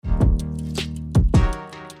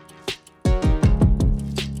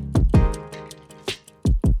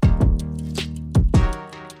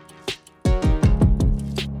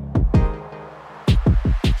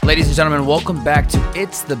Ladies and gentlemen, welcome back to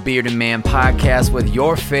It's the Bearded Man podcast with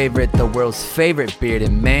your favorite, the world's favorite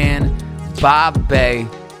bearded man, Bob Bay,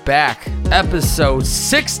 back. Episode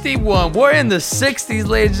 61. We're in the 60s,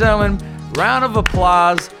 ladies and gentlemen. Round of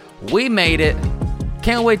applause. We made it.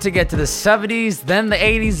 Can't wait to get to the 70s, then the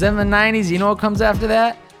 80s, then the 90s. You know what comes after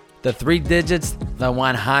that? The 3 digits, the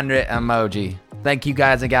 100 emoji. Thank you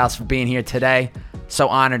guys and gals for being here today. So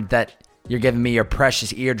honored that you're giving me your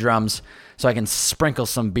precious eardrums so I can sprinkle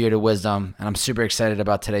some bearded wisdom. And I'm super excited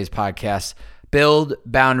about today's podcast. Build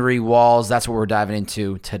boundary walls. That's what we're diving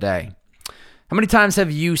into today. How many times have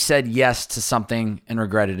you said yes to something and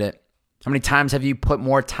regretted it? How many times have you put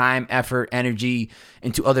more time, effort, energy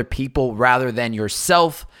into other people rather than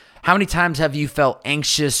yourself? How many times have you felt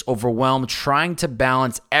anxious, overwhelmed, trying to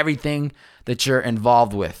balance everything that you're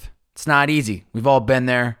involved with? It's not easy. We've all been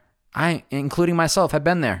there. I, including myself, have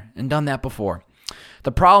been there and done that before.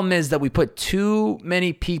 The problem is that we put too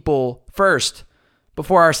many people first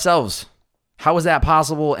before ourselves. How is that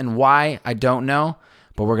possible and why? I don't know,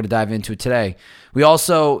 but we're going to dive into it today.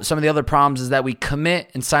 Some of the other problems is that we commit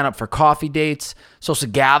and sign up for coffee dates, social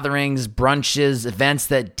gatherings, brunches, events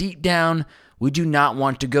that deep down we do not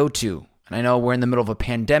want to go to. And I know we're in the middle of a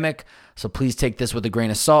pandemic, so please take this with a grain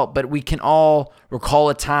of salt, but we can all recall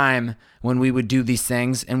a time when we would do these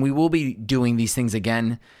things, and we will be doing these things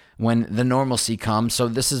again when the normalcy comes. So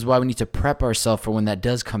this is why we need to prep ourselves for when that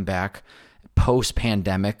does come back,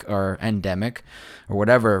 post-pandemic or endemic or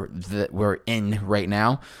whatever that we're in right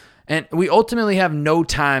now. And we ultimately have no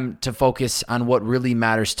time to focus on what really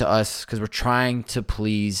matters to us because we're trying to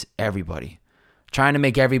please everybody. Trying to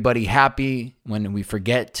make everybody happy when we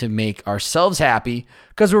forget to make ourselves happy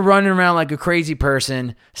because we're running around like a crazy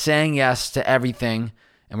person saying yes to everything,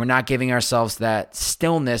 and we're not giving ourselves that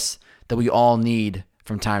stillness that we all need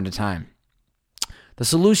from time to time. The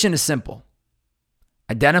solution is simple.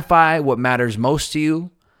 Identify what matters most to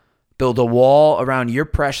you, build a wall around your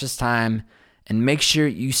precious time, and make sure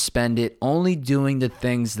you spend it only doing the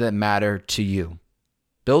things that matter to you.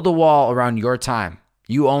 Build a wall around your time.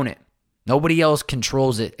 You own it. Nobody else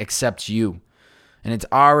controls it except you. And it's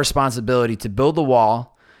our responsibility to build the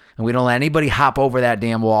wall, and we don't let anybody hop over that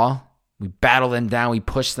damn wall. We battle them down. We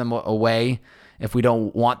push them away if we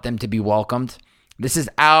don't want them to be welcomed. This is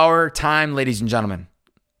our time, ladies and gentlemen.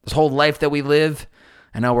 This whole life that we live,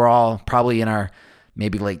 I know we're all probably in our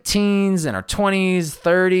maybe late teens, in our 20s,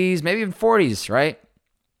 30s, maybe even 40s, right?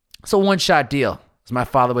 It's a one-shot deal. As my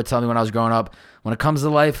father would tell me when I was growing up, when it comes to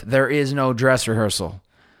life, there is no dress rehearsal.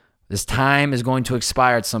 This time is going to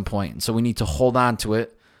expire at some point, and so we need to hold on to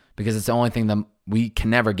it because it's the only thing that we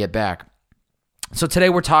can never get back. So today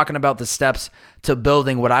we're talking about the steps to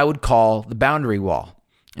building what I would call the boundary wall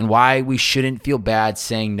and why we shouldn't feel bad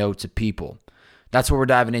saying no to people. That's what we're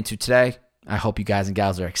diving into today. I hope you guys and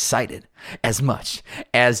gals are excited as much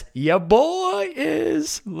as your boy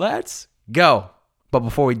is. Let's go. But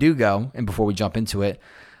before we do go and before we jump into it,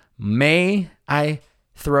 may I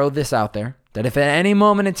throw this out there that if at any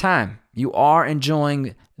moment in time you are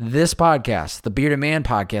enjoying this podcast, the Bearded Man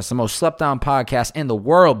podcast, the most slept on podcast in the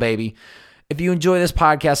world, baby. If you enjoy this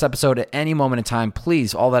podcast episode at any moment in time,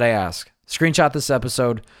 please, all that I ask, screenshot this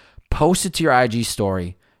episode, post it to your IG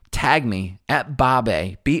story, tag me at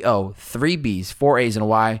Bob-A, B-O, 3 B's, 4 A's and a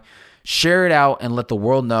Y. Share it out and let the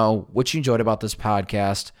world know what you enjoyed about this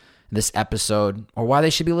podcast, this episode, or why they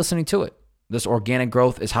should be listening to it. This organic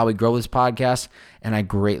growth is how we grow this podcast, and I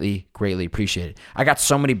greatly, greatly appreciate it. I got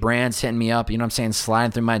so many brands hitting me up, you know what I'm saying,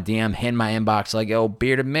 sliding through my DM, hitting my inbox like, yo,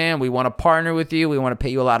 Bearded Man, we want to partner with you. We want to pay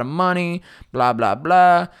you a lot of money, blah, blah,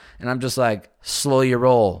 blah. And I'm just like, slow your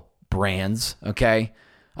roll, brands, okay?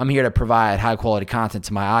 I'm here to provide high-quality content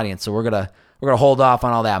to my audience, so we're gonna hold off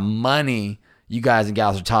on all that money you guys and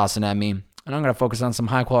gals are tossing at me, and I'm going to focus on some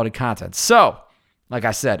high-quality content. So, like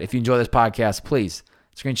I said, if you enjoy this podcast, please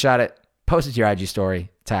screenshot it, post it to your IG story,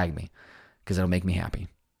 tag me, because it'll make me happy.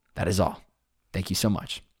 That is all. Thank you so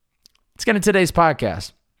much. Let's get into today's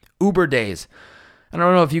podcast. Uber days. I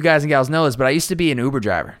don't know if you guys and gals know this, but I used to be an Uber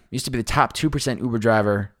driver. I used to be the top 2% Uber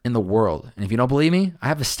driver in the world. And if you don't believe me, I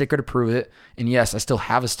have a sticker to prove it. And yes, I still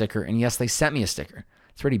have a sticker. And yes, they sent me a sticker.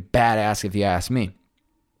 It's pretty badass if you ask me.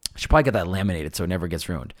 I should probably get that laminated so it never gets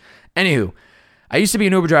ruined. Anywho, I used to be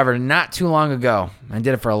an Uber driver not too long ago. I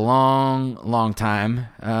did it for a long, long time,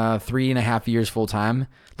 3.5 years full time.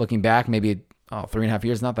 Looking back, maybe 3.5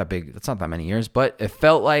 years, not that big. That's not that many years, but it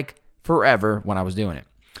felt like forever when I was doing it.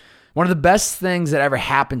 One of the best things that ever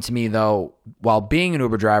happened to me, though, while being an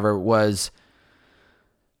Uber driver was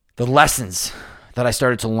the lessons that I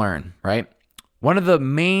started to learn, right? One of the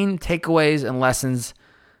main takeaways and lessons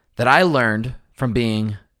that I learned from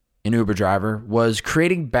being an Uber driver was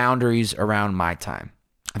creating boundaries around my time.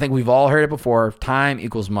 I think we've all heard it before. Time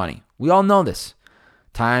equals money. We all know this.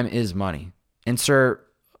 Time is money. Insert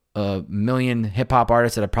a million hip hop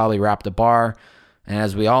artists that have probably rapped a bar. And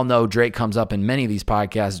as we all know, Drake comes up in many of these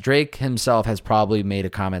podcasts. Drake himself has probably made a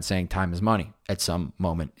comment saying time is money at some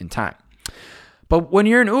moment in time. But when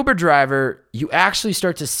you're an Uber driver, you actually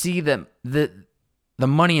start to see the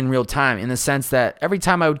money in real time, in the sense that every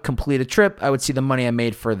time I would complete a trip, I would see the money I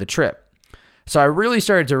made for the trip. So I really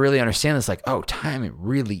started to really understand this, like, oh, time, it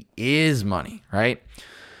really is money, right?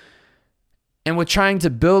 And with trying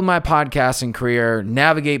to build my podcasting career,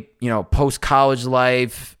 navigate, post-college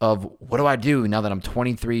life of what do I do now that I'm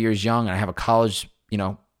 23 years young and I have a college,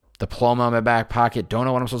 diploma in my back pocket, don't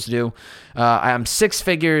know what I'm supposed to do. I'm 6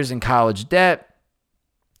 figures in college debt.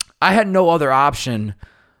 I had no other option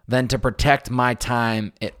than to protect my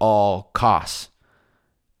time at all costs.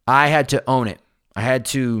 I had to own it. I had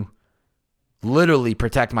to literally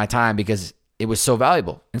protect my time because it was so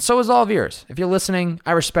valuable. And so is all of yours. If you're listening,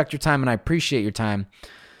 I respect your time and I appreciate your time.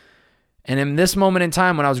 And in this moment in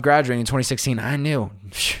time when I was graduating in 2016, I knew,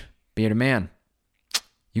 bearded man,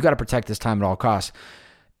 you got to protect this time at all costs.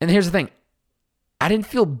 And here's the thing. I didn't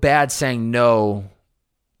feel bad saying no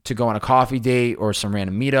to go on a coffee date or some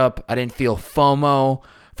random meetup. I didn't feel FOMO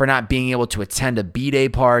for not being able to attend a B-Day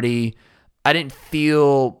party. I didn't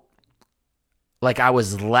feel like I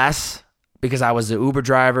was less because I was an Uber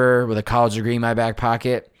driver with a college degree in my back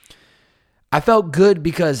pocket. I felt good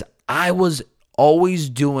because I was always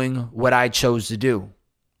doing what I chose to do.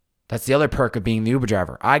 That's the other perk of being the Uber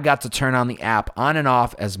driver. I got to turn on the app on and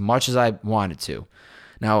off as much as I wanted to.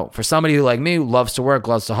 Now, for somebody who like me, who loves to work,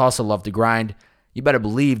 loves to hustle, loves to grind, you better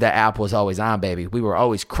believe that app was always on, baby. We were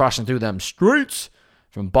always crushing through them streets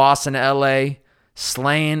from Boston to LA,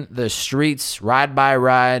 slaying the streets, ride by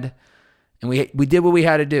ride. And we did what we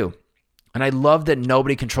had to do. And I loved that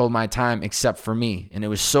nobody controlled my time except for me. And it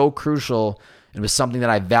was so crucial. It was something that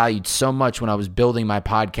I valued so much when I was building my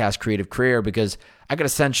podcast creative career, because I could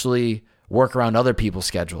essentially work around other people's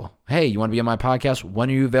schedule. Hey, you want to be on my podcast? When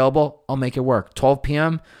are you available? I'll make it work. 12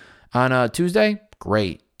 p.m. on a Tuesday?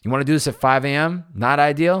 Great. You want to do this at 5 a.m.? Not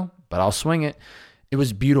ideal, but I'll swing it. It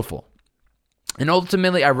was beautiful. And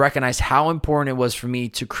ultimately, I recognized how important it was for me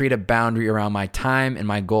to create a boundary around my time and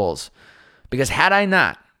my goals. Because had I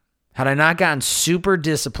not gotten super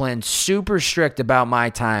disciplined, super strict about my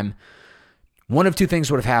time, one of two things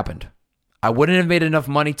would have happened. I wouldn't have made enough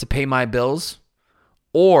money to pay my bills,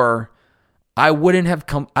 or I would have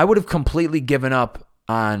completely given up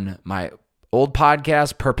on my old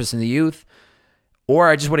podcast, Purpose in the Youth, or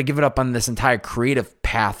I just would have given up on this entire creative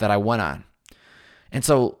path that I went on. And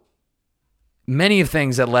so many of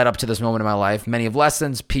things that led up to this moment in my life, many of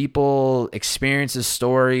lessons, people, experiences,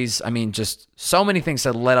 stories, just so many things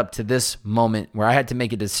that led up to this moment where I had to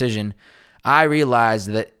make a decision. I realized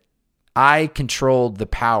that I controlled the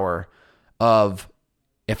power of,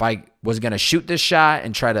 if I was going to shoot this shot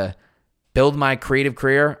and try to build my creative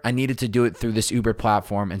career, I needed to do it through this Uber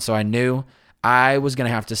platform. And so I knew I was going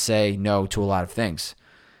to have to say no to a lot of things.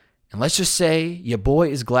 And let's just say your boy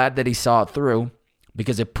is glad that he saw it through,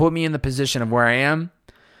 because it put me in the position of where I am,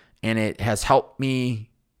 and it has helped me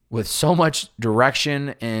with so much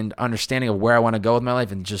direction and understanding of where I want to go with my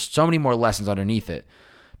life, and just so many more lessons underneath it.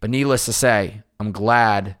 But needless to say, I'm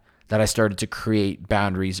glad that I started to create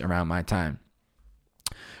boundaries around my time.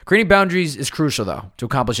 Creating boundaries is crucial, though, to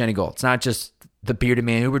accomplish any goal. It's not just the bearded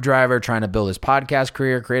man Uber driver trying to build his podcast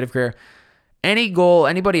career, creative career. Any goal,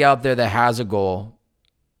 anybody out there that has a goal,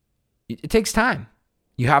 it takes time.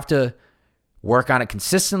 You have to work on it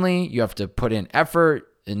consistently. You have to put in effort.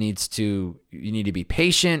 You need to be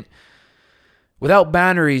patient. Without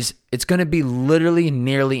boundaries, it's going to be literally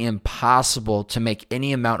nearly impossible to make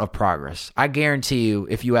any amount of progress. I guarantee you,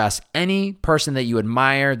 if you ask any person that you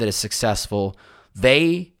admire that is successful,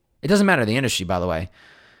 it doesn't matter the industry, by the way,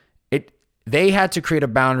 they had to create a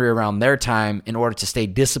boundary around their time in order to stay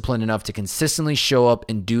disciplined enough to consistently show up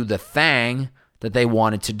and do the thing that they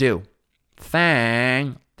wanted to do.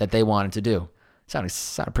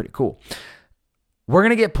 Sounded pretty cool. We're going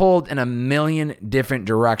to get pulled in a million different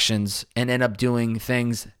directions and end up doing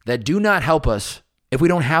things that do not help us if we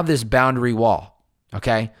don't have this boundary wall,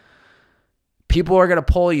 okay? People are going to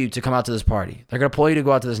pull you to come out to this party. They're going to pull you to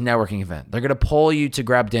go out to this networking event. They're going to pull you to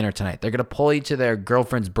grab dinner tonight. They're going to pull you to their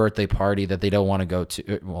girlfriend's birthday party that they don't want to go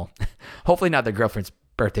to. Well, hopefully not their girlfriend's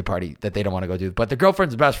birthday party that they don't want to go to, but the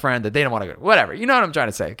girlfriend's best friend that they don't want to go to. Whatever. You know what I'm trying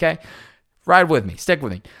to say, okay? Ride with me. Stick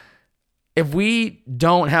with me. If we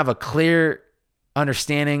don't have a clear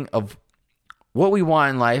understanding of what we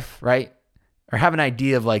want in life, right? Or have an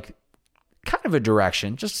idea of like kind of a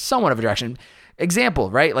direction, just somewhat of a direction. Example,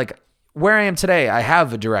 right? Like where I am today, I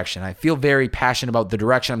have a direction. I feel very passionate about the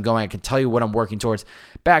direction I'm going. I can tell you what I'm working towards.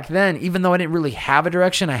 Back then, even though I didn't really have a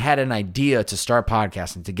direction, I had an idea to start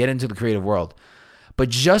podcasting, to get into the creative world. But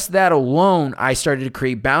just that alone, I started to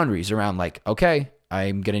create boundaries around like, okay,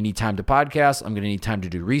 I'm going to need time to podcast. I'm going to need time to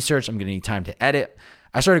do research. I'm going to need time to edit.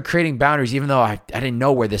 I started creating boundaries even though I didn't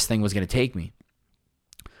know where this thing was going to take me.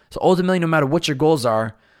 So ultimately, no matter what your goals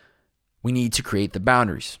are, we need to create the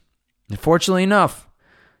boundaries. And fortunately enough,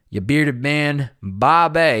 your bearded man,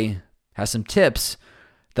 Bob A, has some tips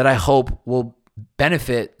that I hope will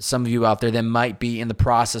benefit some of you out there that might be in the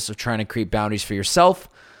process of trying to create boundaries for yourself.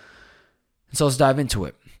 And so let's dive into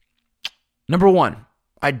it. Number 1,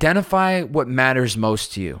 identify what matters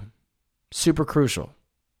most to you. Super crucial.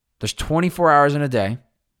 There's 24 hours in a day.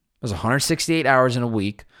 There's 168 hours in a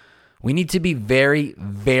week. We need to be very,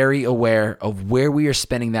 very aware of where we are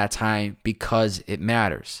spending that time because it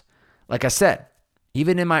matters. Like I said,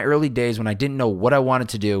 even in my early days when I didn't know what I wanted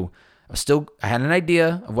to do, I had an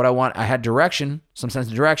idea of what I want. I had direction, some sense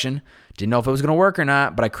of direction. Didn't know if it was going to work or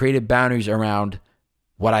not, but I created boundaries around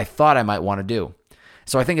what I thought I might want to do.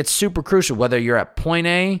 So I think it's super crucial whether you're at point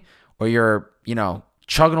A or you're,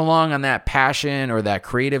 chugging along on that passion or that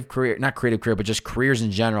creative career, not creative career, but just careers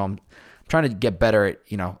in general. I'm trying to get better at,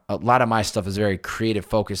 a lot of my stuff is very creative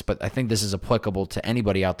focused, but I think this is applicable to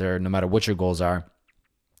anybody out there, no matter what your goals are.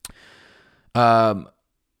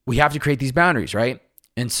 We have to create these boundaries, right?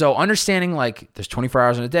 And so understanding like there's 24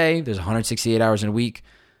 hours in a day, there's 168 hours in a week,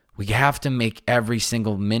 we have to make every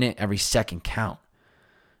single minute, every second count.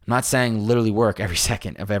 I'm not saying literally work every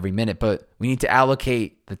second of every minute, but we need to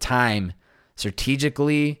allocate the time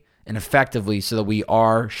strategically and effectively so that we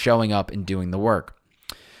are showing up and doing the work.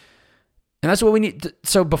 And that's what we need.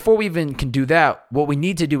 So before we even can do that, what we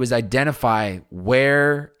need to do is identify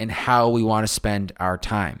where and how we want to spend our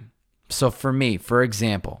time. So for me, for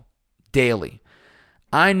example, daily,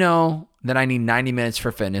 I know that I need 90 minutes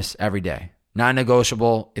for fitness every day.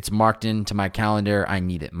 Non-negotiable. It's marked into my calendar. I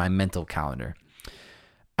need it, my mental calendar.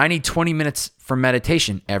 I need 20 minutes for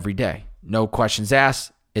meditation every day. No questions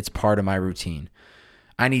asked. It's part of my routine.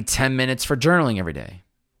 I need 10 minutes for journaling every day.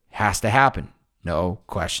 Has to happen. No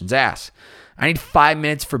questions asked. I need 5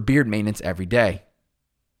 minutes for beard maintenance every day.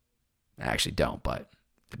 I actually don't, but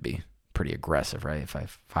it'd be pretty aggressive, right? If I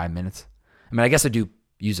have 5 minutes. I mean, I guess I do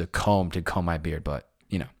use a comb to comb my beard, but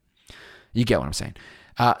you get what I'm saying.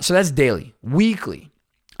 So that's daily. Weekly,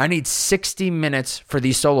 I need 60 minutes for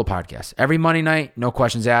these solo podcasts. Every Monday night, no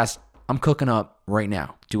questions asked. I'm cooking up right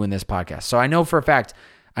now doing this podcast. So I know for a fact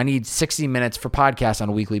I need 60 minutes for podcasts on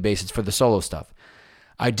a weekly basis for the solo stuff.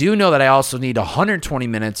 I do know that I also need 120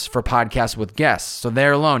 minutes for podcasts with guests. So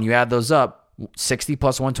there alone, you add those up, 60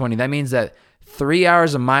 plus 120. That means that 3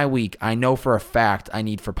 hours of my week, I know for a fact I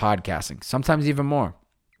need for podcasting, sometimes even more.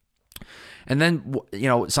 And then,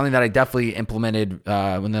 something that I definitely implemented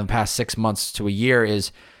in the past 6 months to a year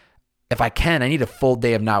is if I can, I need a full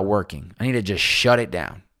day of not working. I need to just shut it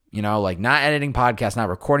down, like not editing podcasts, not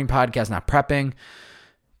recording podcasts, not prepping,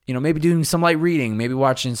 maybe doing some light reading, maybe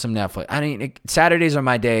watching some Netflix. I mean, Saturdays are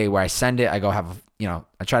my day where I send it. I go have,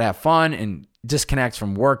 I try to have fun and disconnect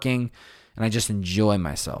from working, and I just enjoy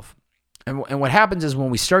myself. And what happens is when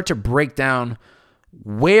we start to break down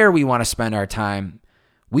where we want to spend our time,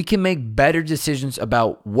 we can make better decisions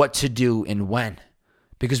about what to do and when,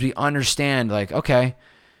 because we understand like, okay,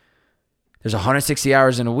 there's 160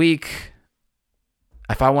 hours in a week.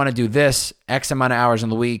 If I want to do this X amount of hours in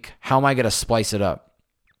the week, how am I going to splice it up?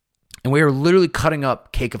 And we are literally cutting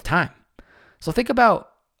up cake of time. So think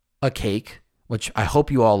about a cake, which I hope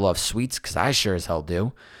you all love sweets because I sure as hell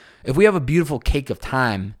do. If we have a beautiful cake of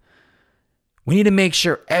time, we need to make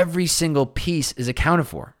sure every single piece is accounted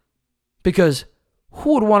for, because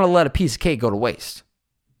who would want to let a piece of cake go to waste?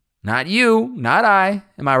 Not you, not I.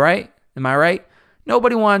 Am I right? Am I right?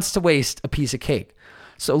 Nobody wants to waste a piece of cake.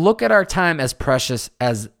 So look at our time as precious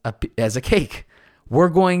as a cake. We're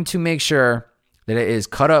going to make sure that it is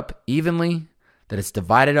cut up evenly, that it's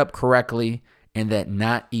divided up correctly, and that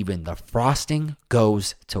not even the frosting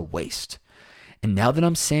goes to waste. And now that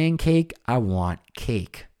I'm saying cake, I want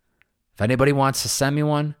cake. If anybody wants to send me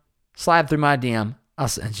one, slide through my DM. I'll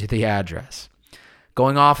send you the address.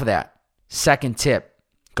 Going off of that, second tip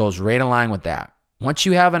goes right in line with that. Once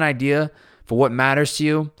you have an idea for what matters to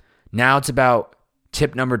you, now it's about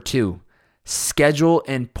tip number 2, schedule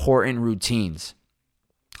important routines.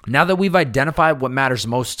 Now that we've identified what matters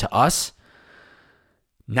most to us,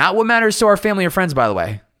 not what matters to our family or friends, by the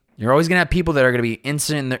way. You're always going to have people that are going to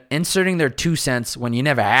be inserting their 2 cents when you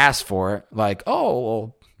never asked for it. Like, oh,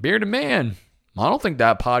 well, bearded man, I don't think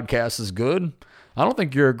that podcast is good. I don't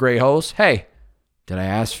think you're a great host. Hey, did I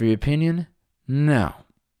ask for your opinion? No.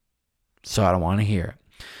 So I don't want to hear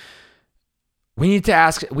it. We need to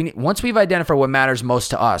ask, once we've identified what matters most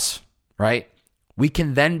to us, right? We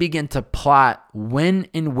can then begin to plot when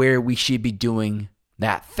and where we should be doing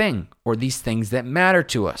that thing or these things that matter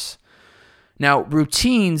to us. Now,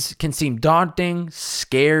 routines can seem daunting,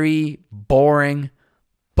 scary, boring,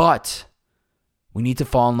 but we need to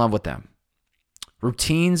fall in love with them.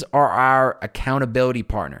 Routines are our accountability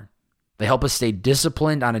partner. They help us stay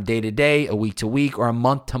disciplined on a day-to-day, a week-to-week, or a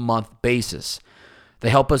month-to-month basis. They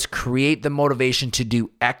help us create the motivation to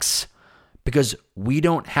do X because we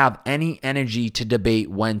don't have any energy to debate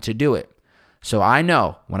when to do it. So I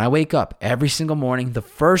know when I wake up every single morning, the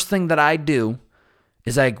first thing that I do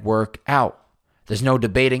is I work out. There's no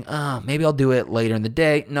debating, maybe I'll do it later in the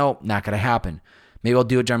day. No, not going to happen. Maybe I'll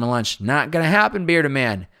do it during my lunch. Not going to happen, Bearded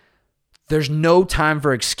Man. There's no time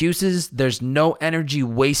for excuses. There's no energy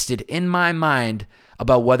wasted in my mind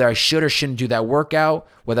about whether I should or shouldn't do that workout,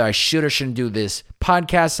 whether I should or shouldn't do this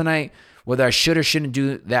podcast tonight, whether I should or shouldn't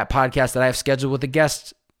do that podcast that I have scheduled with a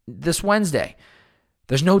guest this Wednesday.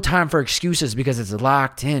 There's no time for excuses because it's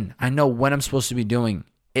locked in. I know when I'm supposed to be doing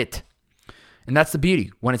it. And that's the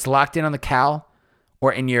beauty. When it's locked in on the cal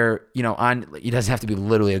or in your, it doesn't have to be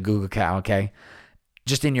literally a Google Cal, okay?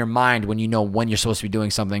 Just in your mind when you know when you're supposed to be doing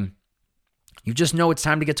something, you just know it's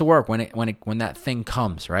time to get to work when that thing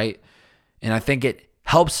comes, right? And I think it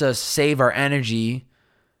helps us save our energy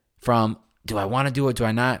from, do I want to do it? Do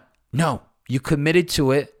I not? No, you committed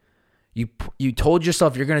to it. You told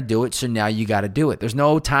yourself you're going to do it, so now you got to do it. There's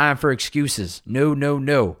no time for excuses.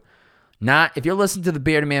 No. Not if you're listening to the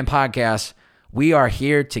Bearded Man podcast, we are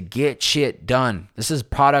here to get shit done. This is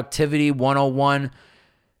productivity 101.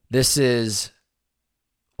 This is,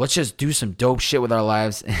 let's just do some dope shit with our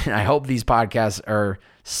lives. And I hope these podcasts are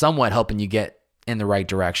somewhat helping you get in the right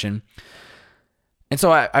direction. And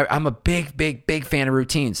so I'm a big fan of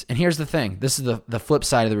routines. And here's the thing. This is the flip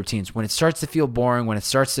side of the routines. When it starts to feel boring, when it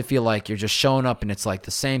starts to feel like you're just showing up and it's like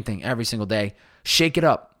the same thing every single day, shake it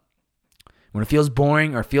up. When it feels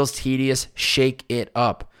boring or feels tedious, shake it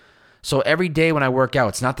up. So every day when I work out,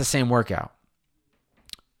 it's not the same workout.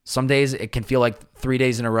 Some days it can feel like 3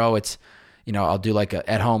 days in a row. It's, I'll do like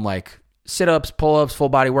at home, like sit-ups, pull-ups, full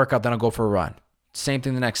body workout, then I'll go for a run. Same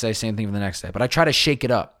thing the next day, same thing for the next day. But I try to shake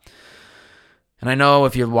it up. And I know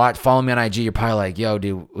if you're following me on IG, you're probably like, yo,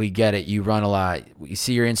 dude, we get it. You run a lot. We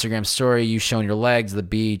see your Instagram story. You showing your legs, the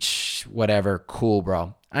beach, whatever. Cool,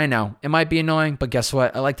 bro. I know. It might be annoying, but guess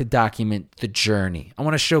what? I like to document the journey. I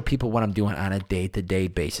want to show people what I'm doing on a day-to-day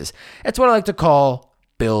basis. It's what I like to call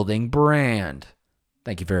building brand.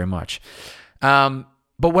 Thank you very much. But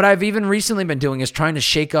what I've even recently been doing is trying to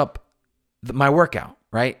shake up my workout,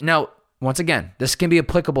 right? Now, once again, this can be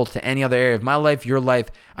applicable to any other area of my life, your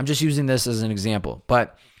life. I'm just using this as an example.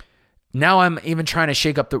 But now I'm even trying to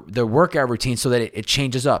shake up the workout routine so that it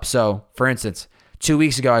changes up. So, for instance, 2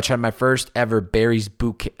 weeks ago, I tried my first ever Barry's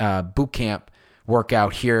boot camp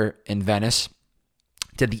workout here in Venice.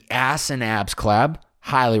 Did the ass and abs collab.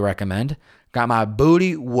 Highly recommend. Got my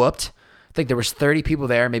booty whooped. I think there was 30 people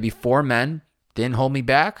there, maybe 4 men. Didn't hold me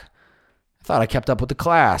back. I thought I kept up with the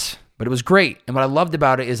class. But it was great. And what I loved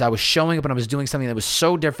about it is I was showing up and I was doing something that was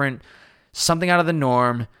so different, something out of the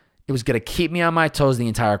norm. It was going to keep me on my toes the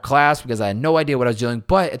entire class because I had no idea what I was doing.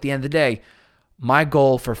 But at the end of the day, my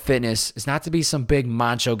goal for fitness is not to be some big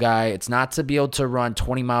macho guy. It's not to be able to run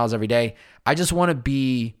 20 miles every day. I just want to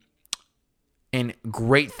be in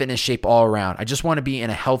great fitness shape all around. I just want to be in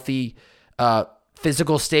a healthy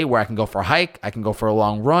physical state where I can go for a hike. I can go for a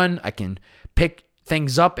long run. I can pick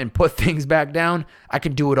things up and put things back down. I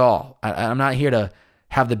can do it all. I'm not here to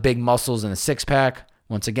have the big muscles and a six-pack.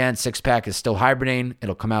 Once again, six-pack is still hibernating.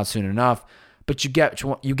 It'll come out soon enough. But you get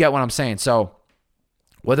what I'm saying. So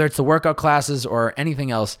whether it's the workout classes or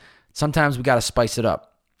anything else, sometimes we got to spice it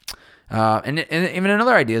up. And even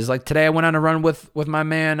another idea is like today I went on a run with my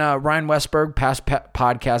man Ryan Westberg, past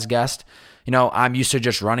podcast guest. I'm used to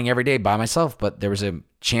just running every day by myself, but there was a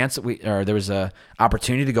chance that there was a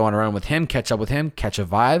opportunity to go on a run with him, catch up with him, catch a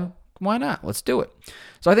vibe. Why not? Let's do it.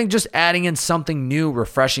 So I think just adding in something new,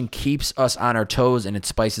 refreshing, keeps us on our toes and it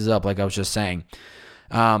spices up, like I was just saying.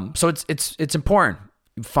 So it's important.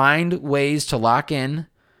 Find ways to lock in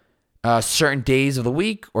certain days of the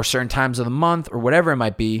week or certain times of the month or whatever it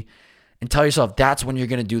might be, and tell yourself that's when you're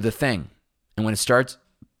going to do the thing. And when it starts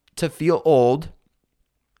to feel old,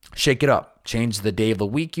 shake it up. Change the day of the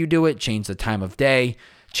week you do it. Change the time of day.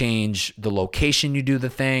 Change the location you do the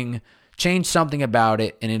thing. Change something about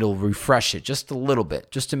it, and it'll refresh it just a little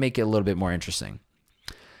bit, just to make it a little bit more interesting.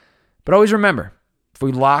 But always remember, if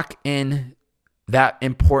we lock in that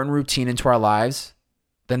important routine into our lives,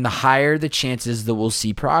 then the higher the chances that we'll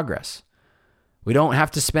see progress. We don't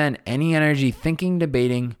have to spend any energy thinking,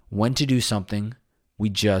 debating when to do something. We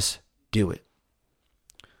just do it.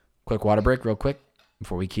 Quick water break real quick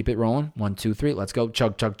before we keep it rolling. 1, 2, 3. Let's go.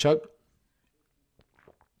 Chug, chug, chug.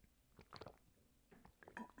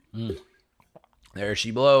 There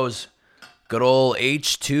she blows. Good old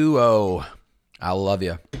H2O. I love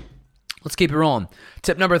you. Let's keep it rolling.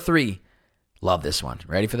 Tip number 3. Love this one.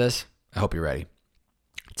 Ready for this? I hope you're ready.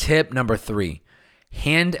 Tip number 3.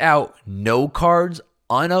 Hand out no cards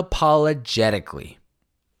unapologetically.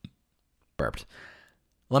 Burped.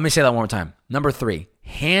 Let me say that one more time. Number 3.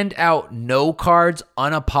 Hand out no cards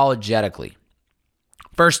unapologetically.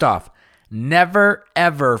 First off, never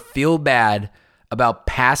ever feel bad about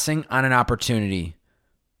passing on an opportunity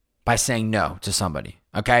by saying no to somebody,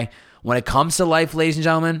 okay? When it comes to life, ladies and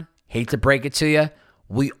gentlemen, hate to break it to you,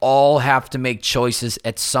 we all have to make choices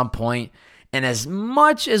at some point. And as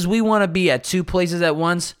much as we want to be at 2 places at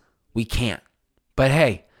once, we can't. But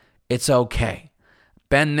hey, it's okay.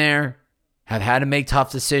 Been there, have had to make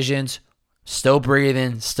tough decisions, still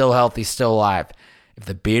breathing, still healthy, still alive. If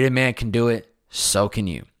the bearded man can do it, so can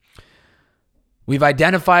you. We've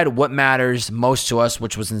identified what matters most to us,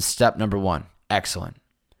 which was in step number 1. Excellent.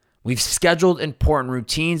 We've scheduled important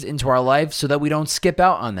routines into our life so that we don't skip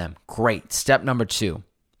out on them. Great. Step number 2.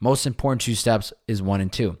 Most important 2 steps is 1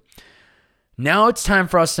 and 2. Now it's time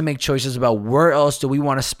for us to make choices about where else do we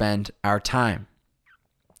want to spend our time.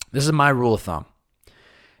 This is my rule of thumb.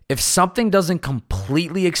 If something doesn't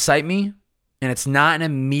completely excite me and it's not an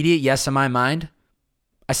immediate yes in my mind,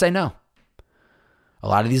 I say no. A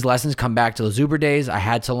lot of these lessons come back to the Uber days. I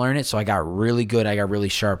had to learn it, so I got really good. I got really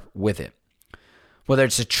sharp with it. Whether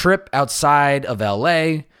it's a trip outside of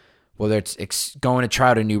LA, whether it's going to try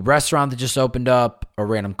out a new restaurant that just opened up, a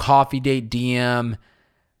random coffee date DM,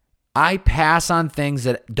 I pass on things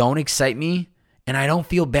that don't excite me, and I don't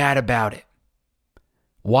feel bad about it.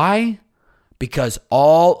 Why? Because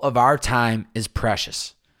all of our time is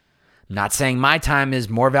precious. I'm not saying my time is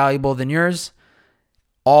more valuable than yours.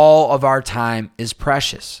 All of our time is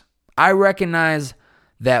precious. I recognize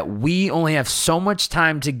that we only have so much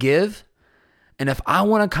time to give, and if I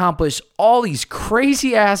want to accomplish all these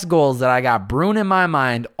crazy ass goals that I got brewing in my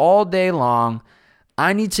mind all day long,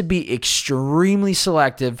 I need to be extremely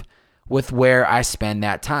selective with where I spend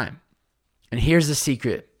that time. And here's the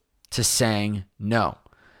secret to saying no.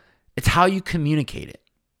 It's how you communicate it.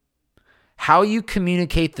 How you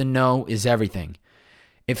communicate the no is everything.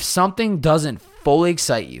 If something doesn't fully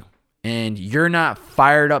excite you and you're not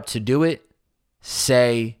fired up to do it,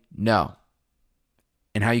 say no.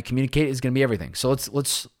 And how you communicate is going to be everything. So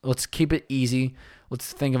let's keep it easy.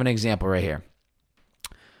 Let's think of an example right here.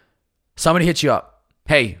 Somebody hits you up.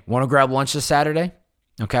 Hey, want to grab lunch this Saturday?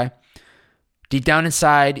 Okay. Deep down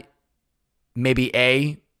inside, maybe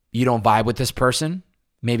A, you don't vibe with this person.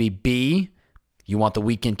 Maybe B, you want the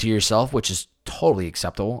weekend to yourself, which is totally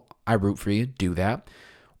acceptable. I root for you. Do that.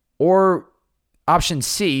 Or option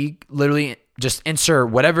C, literally just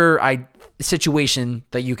insert whatever situation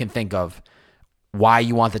that you can think of, why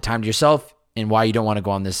you want the time to yourself and why you don't want to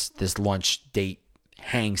go on this lunch date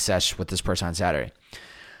hang sesh with this person on Saturday.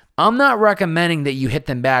 I'm not recommending that you hit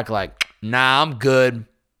them back like, nah, I'm good.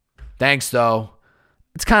 Thanks, though.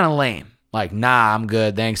 It's kind of lame. Like, nah, I'm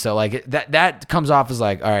good. Thanks, though. Like, that comes off as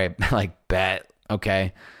like, all right, like, bet.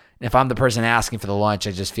 Okay. If I'm the person asking for the lunch,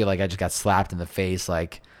 I just feel like I just got slapped in the face.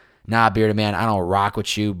 Like, nah, bearded man, I don't rock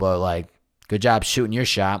with you, but like, good job shooting your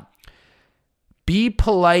shot. Be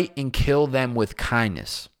polite and kill them with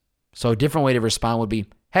kindness. So a different way to respond would be,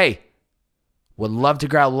 hey, would love to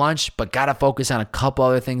grab lunch, but got to focus on a couple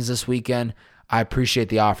other things this weekend. I appreciate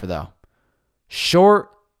the offer, though. Short,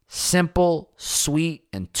 simple, sweet,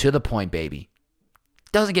 and to the point, baby.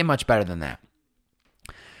 Doesn't get much better than that.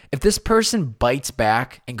 If this person bites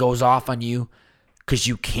back and goes off on you because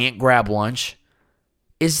you can't grab lunch,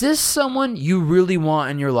 is this someone you really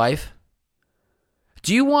want in your life?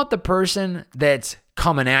 Do you want the person that's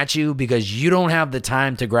coming at you because you don't have the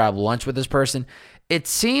time to grab lunch with this person? It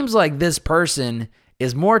seems like this person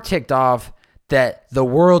is more ticked off that the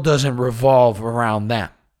world doesn't revolve around them.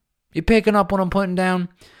 You picking up what I'm putting down?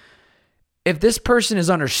 If this person is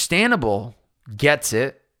understandable, gets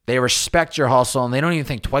it, they respect your hustle, and they don't even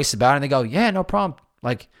think twice about it, and they go, yeah, no problem.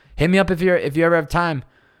 Like, hit me up if you ever have time.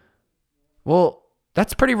 Well,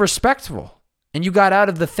 that's pretty respectful. And you got out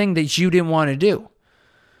of the thing that you didn't want to do.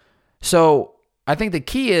 So I think the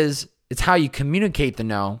key is it's how you communicate the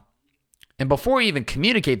no. And before you even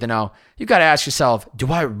communicate the no, you got to ask yourself,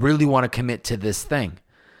 do I really want to commit to this thing?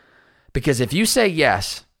 Because if you say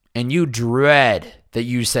yes and you dread that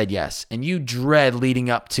you said yes, and you dread leading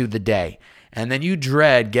up to the day, and then you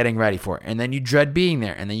dread getting ready for it, and then you dread being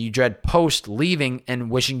there, and then you dread post leaving and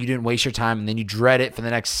wishing you didn't waste your time, and then you dread it for the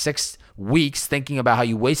next 6 weeks thinking about how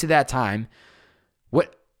you wasted that time,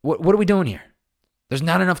 what are we doing here? There's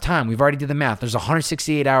not enough time. We've already did the math. There's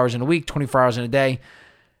 168 hours in a week, 24 hours in a day.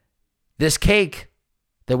 This cake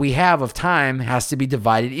that we have of time has to be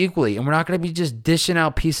divided equally, and we're not going to be just dishing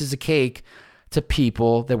out pieces of cake to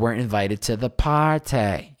people that weren't invited to the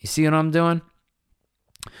party. You see what I'm doing?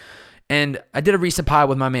 And I did a recent pod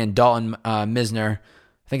with my man Dalton Misner.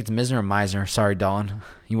 I think it's Misner or Meisner. Sorry, Dalton.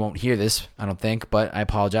 You won't hear this, I don't think, but I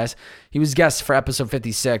apologize. He was guest for episode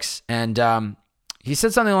 56, and he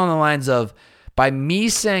said something along the lines of, by me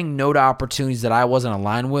saying no to opportunities that I wasn't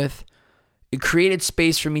aligned with, it created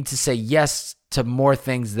space for me to say yes to more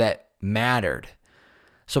things that mattered.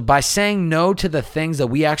 So by saying no to the things that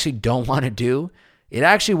we actually don't want to do, it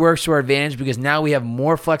actually works to our advantage because now we have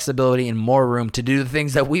more flexibility and more room to do the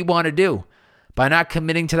things that we want to do. By not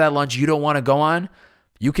committing to that lunch you don't want to go on,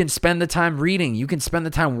 you can spend the time reading. You can spend the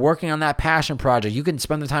time working on that passion project. You can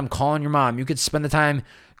spend the time calling your mom. You could spend the time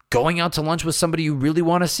going out to lunch with somebody you really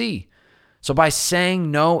want to see. So by saying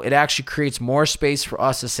no, it actually creates more space for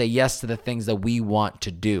us to say yes to the things that we want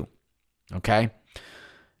to do. Okay?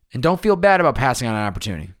 And don't feel bad about passing on an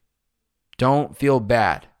opportunity. Don't feel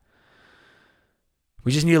bad.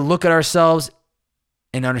 We just need to look at ourselves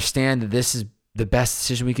and understand that this is the best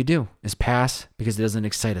decision we could do, is pass because it doesn't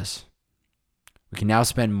excite us. We can now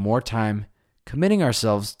spend more time committing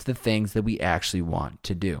ourselves to the things that we actually want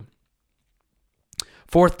to do.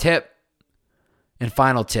 Fourth tip and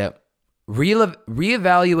final tip,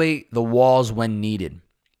 reevaluate the walls when needed.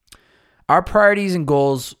 Our priorities and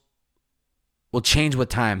goals will change with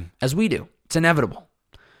time, as we do. It's inevitable.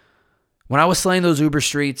 When I was slaying those Uber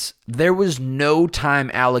streets, there was no time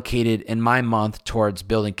allocated in my month towards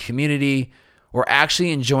building community or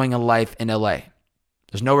actually enjoying a life in LA.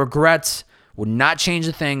 There's no regrets. Would not change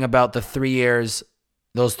a thing about those 3 years.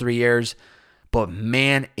 But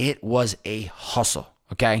man, it was a hustle,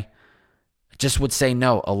 okay? I just would say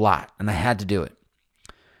no a lot, and I had to do it.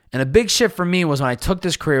 And a big shift for me was when I took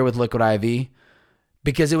this career with Liquid IV,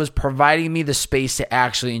 because it was providing me the space to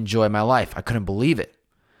actually enjoy my life. I couldn't believe it.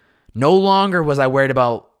 No longer was I worried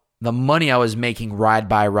about the money I was making ride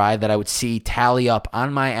by ride that I would see tally up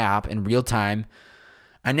on my app in real time.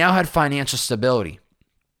 I now had financial stability.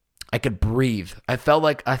 I could breathe. I felt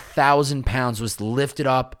like 1,000 pounds was lifted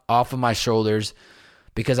up off of my shoulders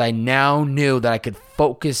because I now knew that I could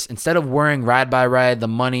focus, instead of worrying ride by ride, the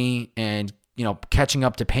money and catching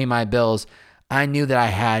up to pay my bills. I knew that I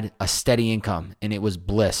had a steady income and it was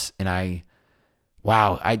bliss. And I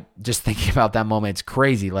just thinking about that moment, it's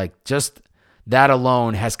crazy. Like just that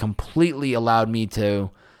alone has completely allowed me to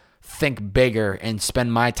think bigger and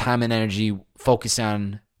spend my time and energy focused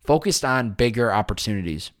on bigger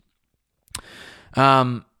opportunities.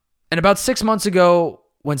 And about 6 months ago,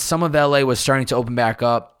 when some of LA was starting to open back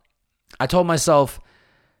up, I told myself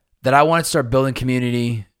that I wanted to start building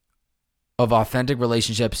community of authentic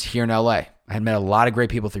relationships here in LA. I had met a lot of great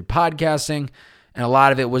people through podcasting, and a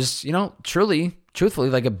lot of it was, truthfully,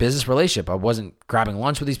 like a business relationship. I wasn't grabbing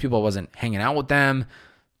lunch with these people. I wasn't hanging out with them.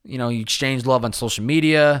 You exchange love on social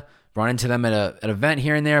media, run into them at an event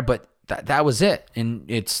here and there, but that was it. And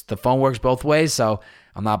the phone works both ways, so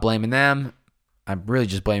I'm not blaming them. I'm really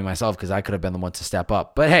just blaming myself because I could have been the one to step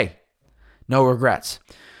up. But hey, no regrets.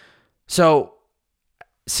 So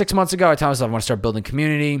 6 months ago, I told myself I want to start building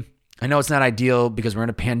community. I know it's not ideal because we're in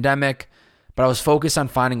a pandemic, but I was focused on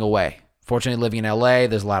finding a way. Fortunately, living in LA,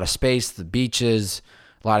 there's a lot of space, the beaches,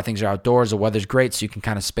 a lot of things are outdoors, the weather's great, so you can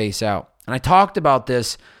kind of space out. And I talked about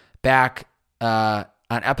this back on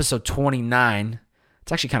episode 29.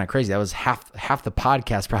 It's actually kind of crazy. That was half the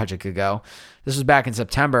podcast project ago. This was back in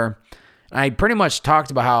September. And I pretty much talked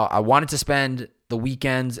about how I wanted to spend the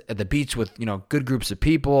weekends at the beach with, good groups of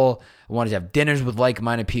people. I wanted to have dinners with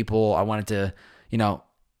like-minded people. I wanted to,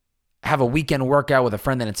 have a weekend workout with a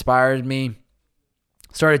friend that inspired me.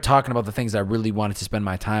 Started talking about the things I really wanted to spend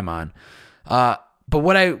my time on. But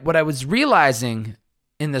what I was realizing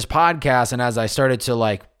in this podcast, and as I started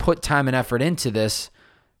to put time and effort into this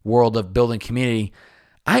world of building community,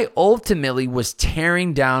 I ultimately was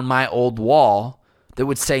tearing down my old wall that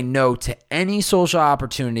would say no to any social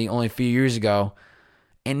opportunity only a few years ago.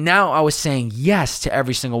 And now I was saying yes to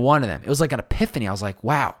every single one of them. It was like an epiphany. I was like,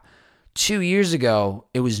 wow, 2 years ago,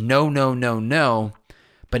 it was no, no, no, no.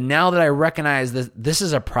 But now that I recognize that this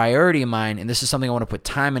is a priority of mine and this is something I want to put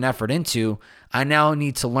time and effort into, I now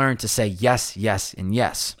need to learn to say yes, yes, and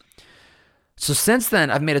yes. So since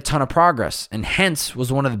then, I've made a ton of progress, and hence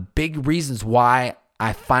was one of the big reasons why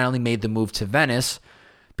I finally made the move to Venice,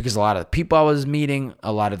 because a lot of the people I was meeting,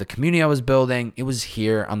 a lot of the community I was building, it was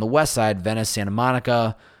here on the west side, Venice, Santa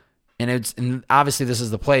Monica. And obviously this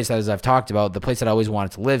is the place, as I've talked about, the place that I always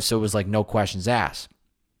wanted to live. So it was like no questions asked.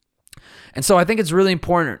 And so I think it's really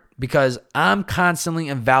important because I'm constantly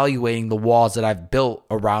evaluating the walls that I've built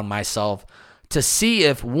around myself to see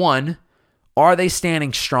if, one, are they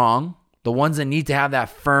standing strong? The ones that need to have that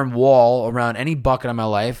firm wall around any bucket in my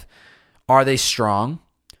life, are they strong?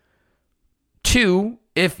 Two,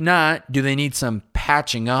 if not, do they need some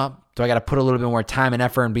patching up? Do I got to put a little bit more time and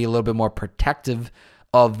effort and be a little bit more protective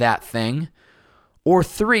of that thing? Or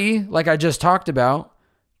three, like I just talked about,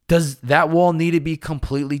 does that wall need to be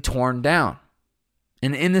completely torn down?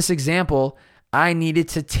 And in this example, I needed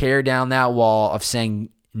to tear down that wall of saying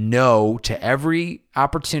no to every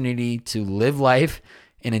opportunity to live life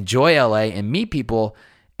and enjoy LA and meet people.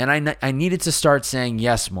 And I needed to start saying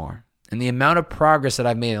yes more. And the amount of progress that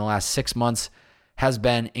I've made in the last 6 months has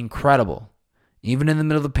been incredible. Even in the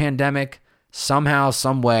middle of the pandemic, somehow,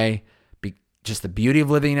 some way, just the beauty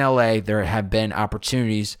of living in LA, there have been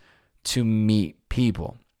opportunities to meet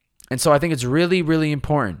people. And so I think it's really, really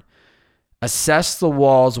important. Assess the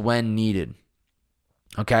walls when needed.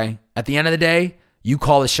 Okay? At the end of the day, you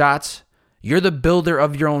call the shots. You're the builder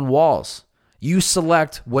of your own walls. You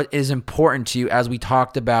select what is important to you, as we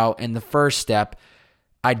talked about in the first step.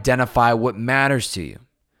 Identify what matters to you.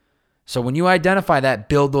 So when you identify that,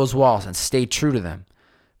 build those walls and stay true to them.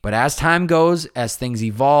 But as time goes, as things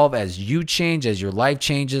evolve, as you change, as your life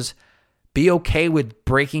changes, be okay with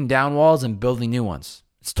breaking down walls and building new ones.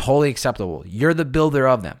 It's totally acceptable. You're the builder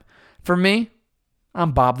of them. For me,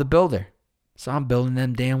 I'm Bob the Builder. So I'm building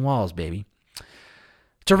them damn walls, baby.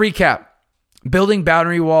 To recap, building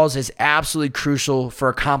boundary walls is absolutely crucial for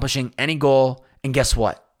accomplishing any goal. And guess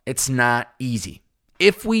what? It's not easy.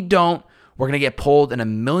 If we don't, we're going to get pulled in a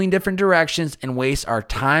million different directions and waste our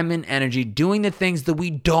time and energy doing the things that we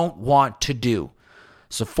don't want to do.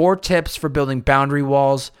 So 4 tips for building boundary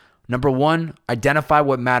walls. Number 1, identify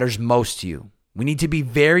what matters most to you. We need to be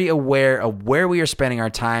very aware of where we are spending our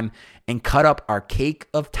time and cut up our cake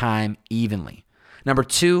of time evenly. Number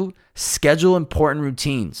 2, schedule important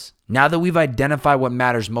routines. Now that we've identified what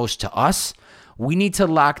matters most to us, we need to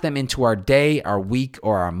lock them into our day, our week,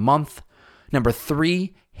 or our month. Number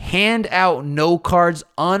 3, hand out no cards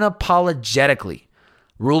unapologetically.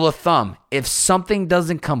 Rule of thumb, if something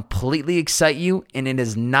doesn't completely excite you and it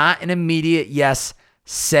is not an immediate yes,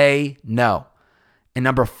 say no. And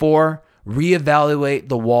number 4, reevaluate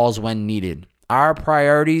the walls when needed. Our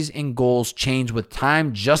priorities and goals change with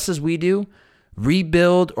time just as we do.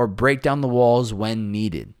 Rebuild or break down the walls when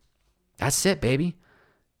needed. That's it, baby.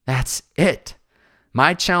 That's it.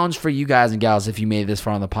 My challenge for you guys and gals, if you made it this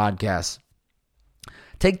far on the podcast,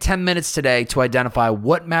 take 10 minutes today to identify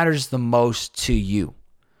what matters the most to you.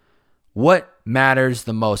 What matters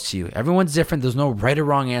the most to you? Everyone's different. There's no right or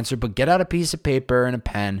wrong answer, but get out a piece of paper and a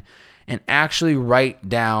pen and actually write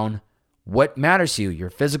down what matters to you. Your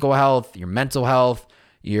physical health, your mental health,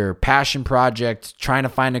 your passion project, trying to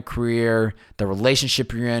find a career, the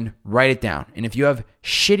relationship you're in, write it down. And if you have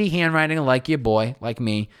shitty handwriting like your boy, like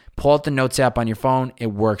me, pull out the Notes app on your phone.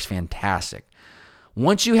 It works fantastic.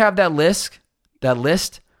 Once you have that list,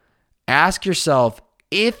 ask yourself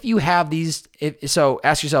if you have these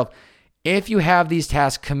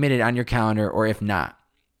tasks committed on your calendar or if not.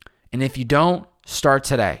 And if you don't, start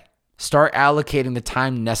today. Start allocating the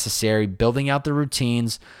time necessary, building out the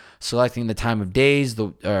routines, selecting the time of days,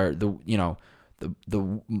 the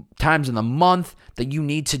times in the month that you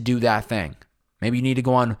need to do that thing. Maybe you need to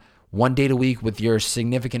go on 1 date a week with your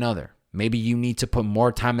significant other. Maybe you need to put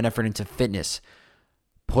more time and effort into fitness.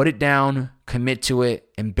 Put it down, commit to it,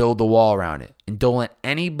 and build the wall around it. And don't let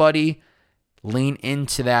anybody lean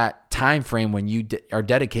into that time frame when you are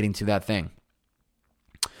dedicating to that thing.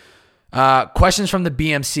 Questions from the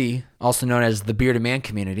BMC, also known as the Bearded Man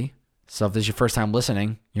community. So if this is your first time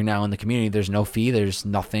listening, you're now in the community. There's no fee. There's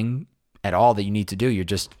nothing at all that you need to do.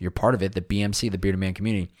 You're part of it, the BMC, the Bearded Man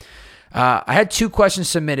community. I had 2 questions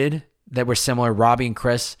submitted that were similar, Robbie and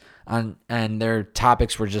Chris, and their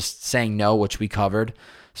topics were just saying no, which we covered.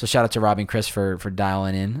 So shout out to Robbie and Chris for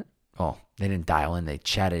dialing in. Well, they didn't dial in. They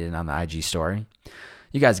chatted in on the IG story.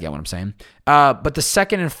 You guys get what I'm saying. But the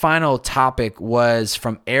second and final topic was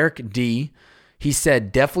from Eric D. He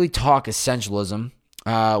said, definitely talk essentialism,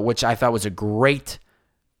 which I thought was a great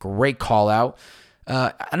call out.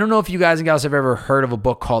 I don't know if you guys and gals have ever heard of a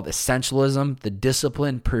book called Essentialism, The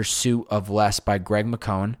Disciplined Pursuit of Less by Greg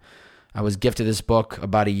McKeown. I was gifted this book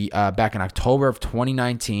back in October of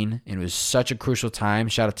 2019, and it was such a crucial time.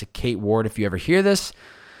 Shout out to Kate Ward if you ever hear this.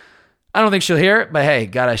 I don't think she'll hear it, but hey,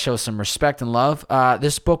 gotta show some respect and love.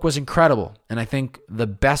 This book was incredible, and I think the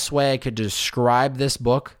best way I could describe this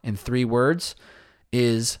book in 3 words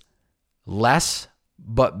is less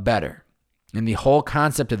but better. And the whole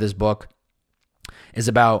concept of this book is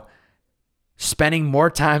about spending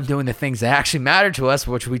more time doing the things that actually matter to us,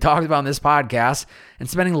 which we talked about in this podcast, and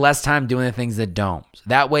spending less time doing the things that don't. So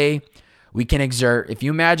that way we can exert. If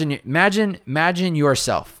you imagine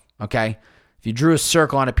yourself, okay? If you drew a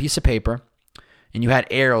circle on a piece of paper and you had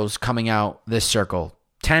arrows coming out this circle,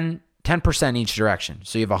 10% each direction.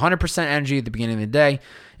 So you have 100% energy at the beginning of the day,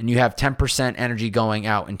 and you have 10% energy going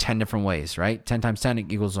out in 10 different ways, right? 10 times 10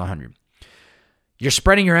 equals 100. You're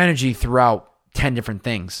spreading your energy throughout 10 different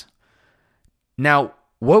things. Now,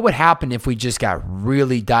 what would happen if we just got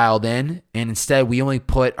really dialed in and instead we only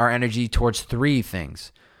put our energy towards 3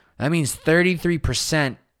 things? That means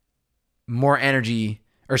 33% more energy,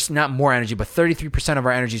 or not more energy, but 33% of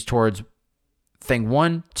our energy is towards thing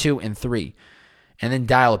 1, 2, and 3. And then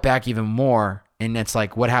dial it back even more. And it's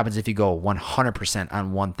like, what happens if you go 100%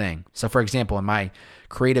 on one thing? So for example, in my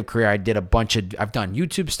creative career, I've done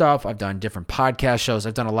YouTube stuff. I've done different podcast shows.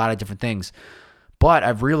 I've done a lot of different things. But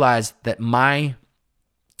I've realized that my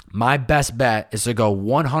best bet is to go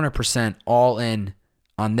 100% all in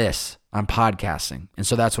on podcasting. And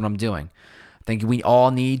so that's what I'm doing. I think we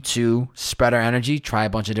all need to spread our energy, try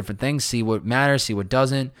a bunch of different things, see what matters, see what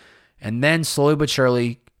doesn't, and then slowly but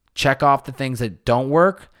surely check off the things that don't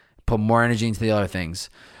work, put more energy into the other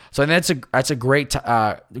things. So that's a great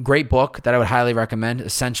book that I would highly recommend,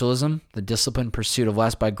 Essentialism, The Disciplined Pursuit of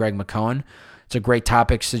Less by Greg McKeown. It's a great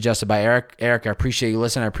topic suggested by Eric. Eric, I appreciate you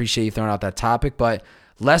listening. I appreciate you throwing out that topic, but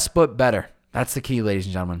less but better. That's the key, ladies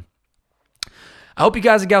and gentlemen. I hope you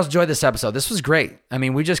guys and gals enjoyed this episode. This was great. I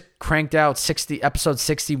mean, we just cranked out episode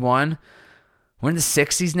 61. We're in the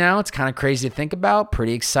 60s now. It's kind of crazy to think about.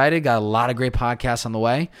 Pretty excited. Got a lot of great podcasts on the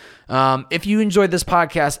way. If you enjoyed this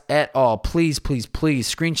podcast at all, please, please,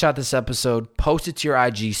 please screenshot this episode, post it to your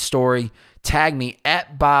IG story, tag me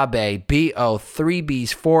at Bob-A, B-O, 3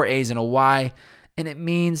 B's, 4 A's, and a Y, and it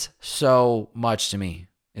means so much to me.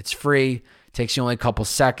 It's free. Takes you only a couple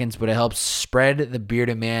seconds, but it helps spread the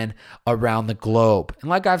Bearded Man around the globe. And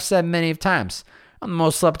like I've said many times, I'm the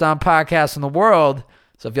most slept on podcast in the world.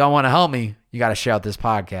 So if y'all want to help me, you got to share out this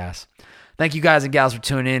podcast. Thank you guys and gals for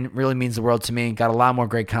tuning in. It really means the world to me. Got a lot more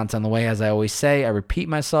great content on the way, as I always say. I repeat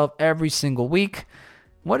myself every single week.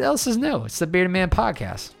 What else is new? It's the Bearded Man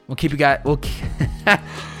podcast.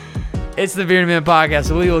 It's the Bearded Man podcast.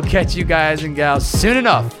 So we will catch you guys and gals soon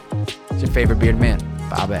enough. It's your favorite Bearded Man,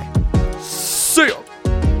 Bob-A.